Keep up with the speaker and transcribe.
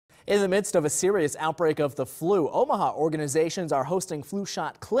In the midst of a serious outbreak of the flu, Omaha organizations are hosting flu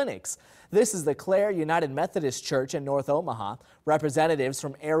shot clinics. This is the Clare United Methodist Church in North Omaha. Representatives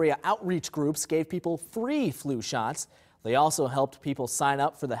from area outreach groups gave people free flu shots. They also helped people sign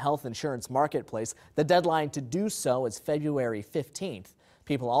up for the health insurance marketplace. The deadline to do so is February 15th.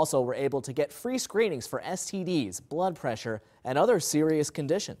 People also were able to get free screenings for STDs, blood pressure, and other serious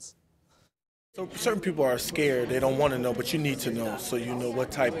conditions. So certain people are scared, they don't want to know, but you need to know so you know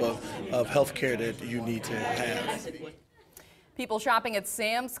what type of health care that you need to have. People shopping at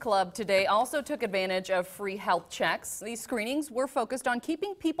Sam's Club today also took advantage of free health checks. These screenings were focused on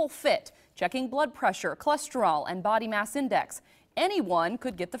keeping people fit, checking blood pressure, cholesterol, and body mass index. Anyone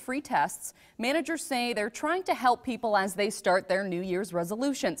could get the free tests. Managers say they're trying to help people as they start their New Year's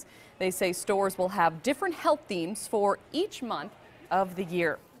resolutions. They say stores will have different health themes for each month of the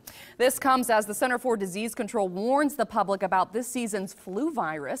year. This comes as the Center for Disease Control warns the public about this season's flu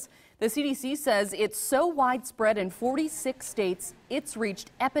virus. The CDC says it's so widespread in 46 states, it's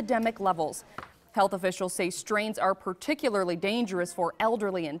reached epidemic levels. Health officials say strains are particularly dangerous for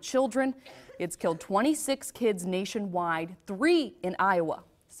elderly and children. It's killed 26 kids nationwide, 3 in Iowa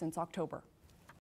since October.